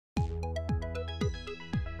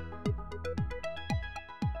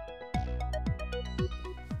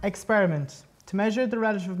Experiment. To measure the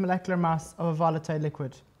relative molecular mass of a volatile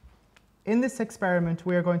liquid. In this experiment,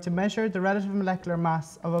 we are going to measure the relative molecular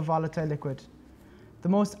mass of a volatile liquid. The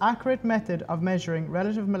most accurate method of measuring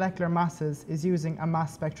relative molecular masses is using a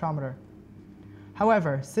mass spectrometer.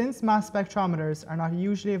 However, since mass spectrometers are not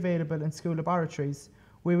usually available in school laboratories,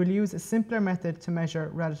 we will use a simpler method to measure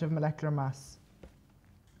relative molecular mass.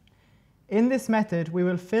 In this method, we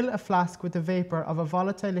will fill a flask with the vapor of a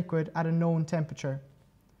volatile liquid at a known temperature.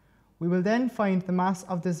 We will then find the mass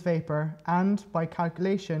of this vapor and, by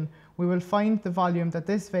calculation, we will find the volume that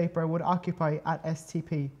this vapor would occupy at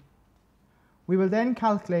STP. We will then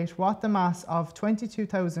calculate what the mass of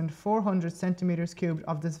 22,400 centimeters cubed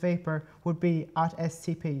of this vapor would be at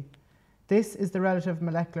STP. This is the relative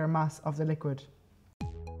molecular mass of the liquid.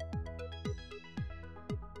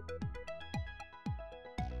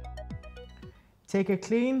 Take a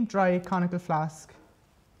clean, dry conical flask,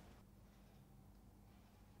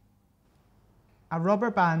 a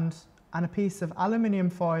rubber band and a piece of aluminium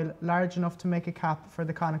foil large enough to make a cap for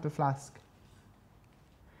the conical flask.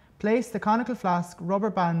 Place the conical flask, rubber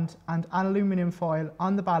band and aluminium foil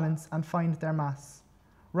on the balance and find their mass.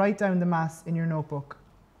 Write down the mass in your notebook.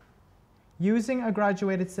 Using a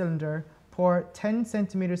graduated cylinder, pour 10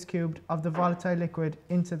 centimeters cubed of the volatile liquid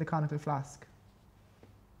into the conical flask.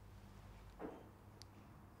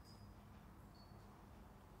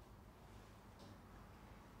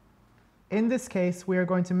 In this case, we are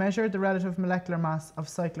going to measure the relative molecular mass of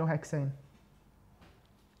cyclohexane.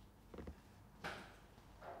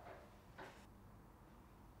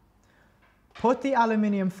 Put the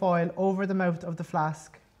aluminium foil over the mouth of the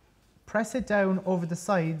flask, press it down over the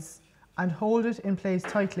sides and hold it in place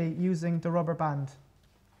tightly using the rubber band.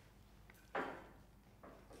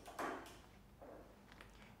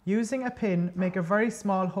 Using a pin, make a very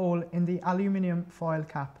small hole in the aluminium foil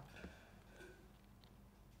cap.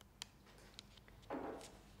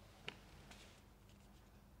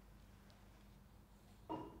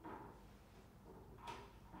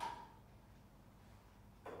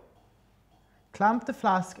 Clamp the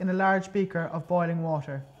flask in a large beaker of boiling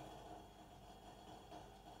water.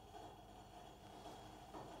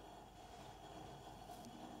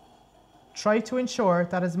 Try to ensure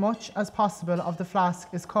that as much as possible of the flask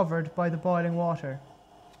is covered by the boiling water.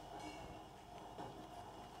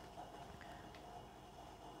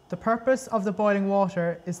 The purpose of the boiling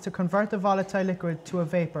water is to convert the volatile liquid to a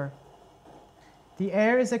vapor. The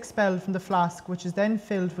air is expelled from the flask, which is then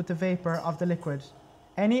filled with the vapor of the liquid.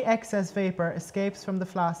 Any excess vapor escapes from the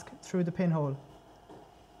flask through the pinhole.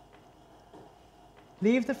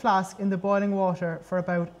 Leave the flask in the boiling water for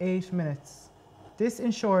about 8 minutes. This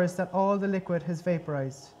ensures that all the liquid has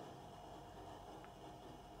vaporized.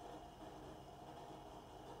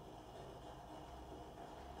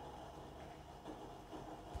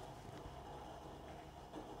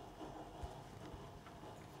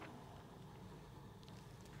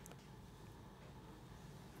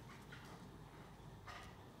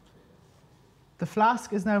 The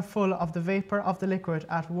flask is now full of the vapor of the liquid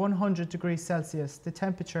at 100 degrees Celsius, the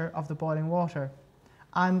temperature of the boiling water,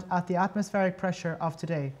 and at the atmospheric pressure of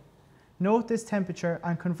today. Note this temperature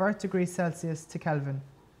and convert degrees Celsius to Kelvin.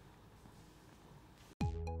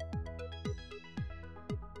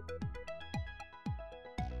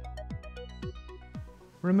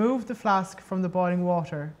 Remove the flask from the boiling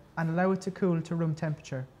water and allow it to cool to room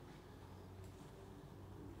temperature.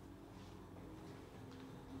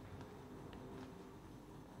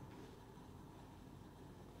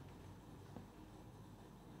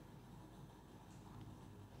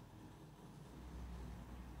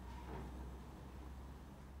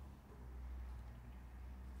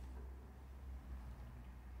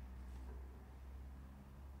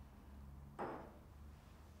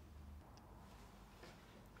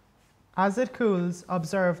 As it cools,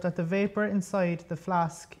 observe that the vapor inside the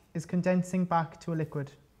flask is condensing back to a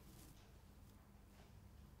liquid.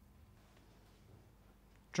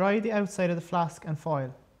 Dry the outside of the flask and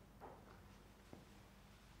foil.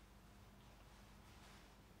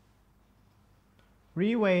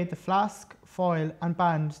 Reweigh the flask, foil and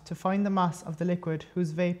band to find the mass of the liquid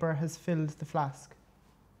whose vapor has filled the flask.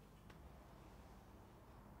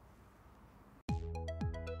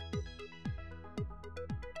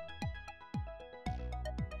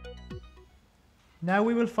 Now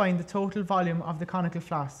we will find the total volume of the conical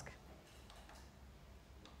flask.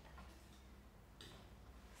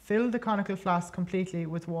 Fill the conical flask completely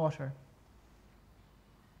with water.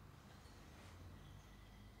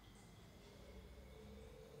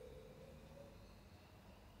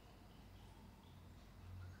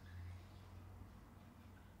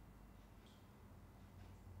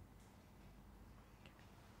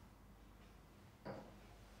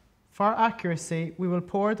 For accuracy, we will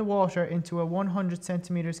pour the water into a 100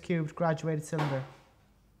 centimeters cubed graduated cylinder.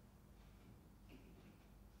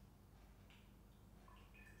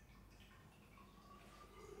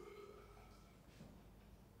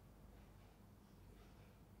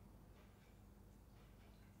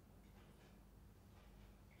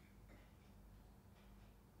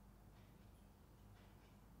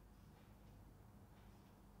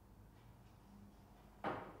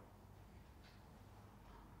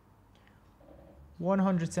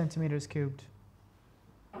 (100 centimeters cubed).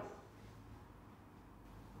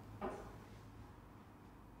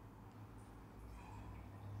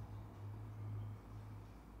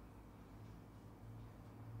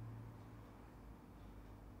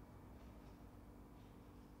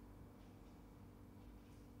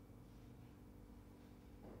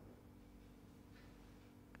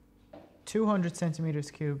 (200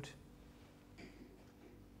 centimeters cubed).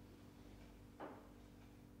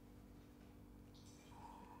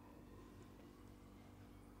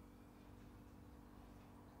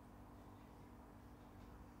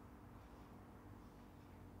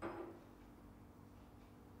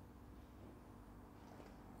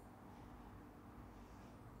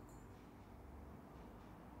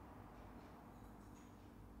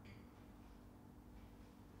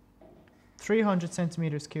 (300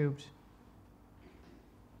 centimeters cubed).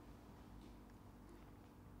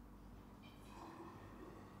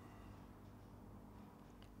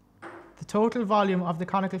 The total volume of the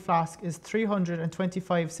conical flask is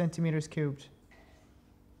 325 centimeters cubed.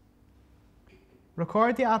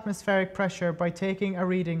 Record the atmospheric pressure by taking a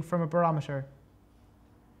reading from a barometer.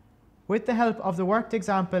 With the help of the worked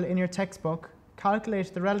example in your textbook,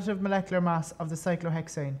 calculate the relative molecular mass of the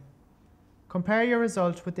cyclohexane. Compare your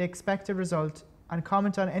result with the expected result and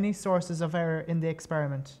comment on any sources of error in the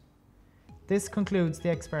experiment. This concludes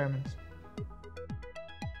the experiment.